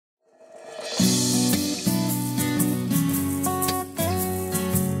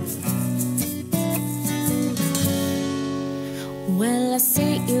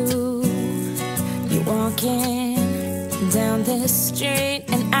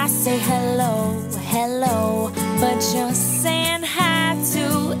I say hello, hello, but you're saying hi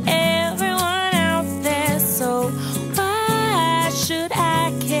to everyone out there. So why should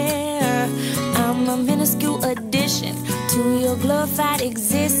I care? I'm a minuscule addition to your glorified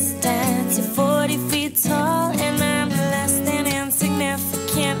existence. You're 40 feet tall and I'm less than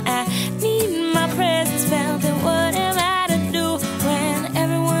insignificant. I need my presence felt, and what am I to do when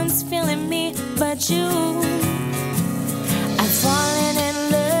everyone's feeling me but you? I've fallen in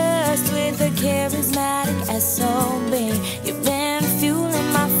lust with a charismatic S O B. You've been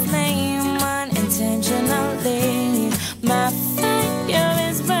fueling my flame unintentionally. My fire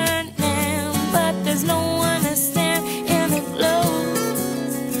is burning, but there's no one to stand in the glow.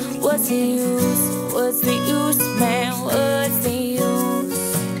 What's the use? What's the use, man? What's the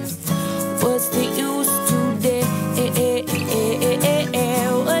use? What's the use today?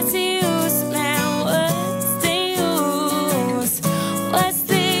 What's the use, man? What's the use? What's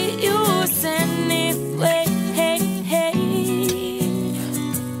the use anyway?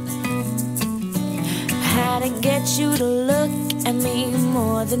 How to get you to look at me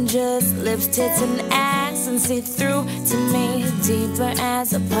more than just lips, tits, and ass, and see through to me deeper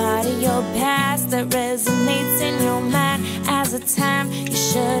as a part of your past that resonates in your mind as a time you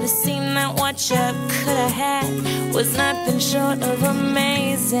should have seen that what you could have had was nothing short of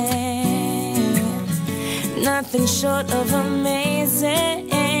amazing. Nothing short of amazing.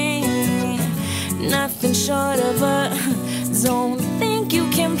 Nothing short of a don't think you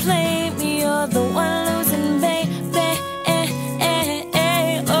can play me. You're the one losing, baby.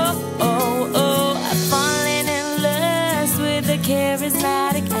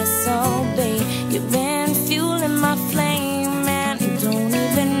 Charismatic S O B. You've been fueling my flame, and you don't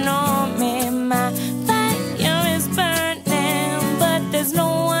even know me. My fire is burning, but there's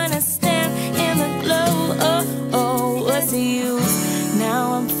no one to stand in the glow. What's the use?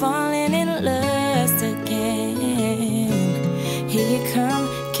 Now I'm falling in lust again. Here you come,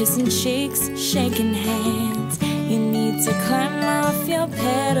 kissing cheeks, shaking hands. You need to climb off your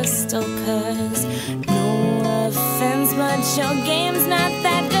pedestal, 'cause no offense, but your game's not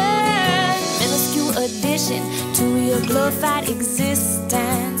that good. Minuscule addition to your glorified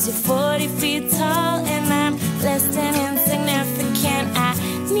existence. You're 40 feet tall and I'm less than insignificant. I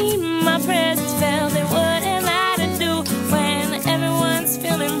need my presence felt, and what am I to do when everyone's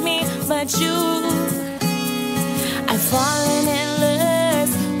feeling me but you? I've fallen in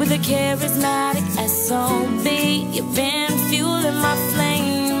lust with a charismatic S O B. You've been fueling my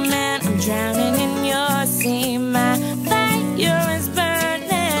flame, and I'm drowning in your sea. My fire is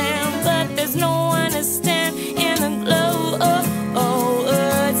burning, but there's no one to stand in the glow.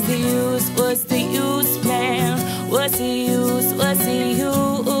 What's the use? What's the use, man? What's the use? What's the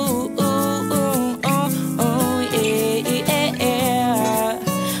use?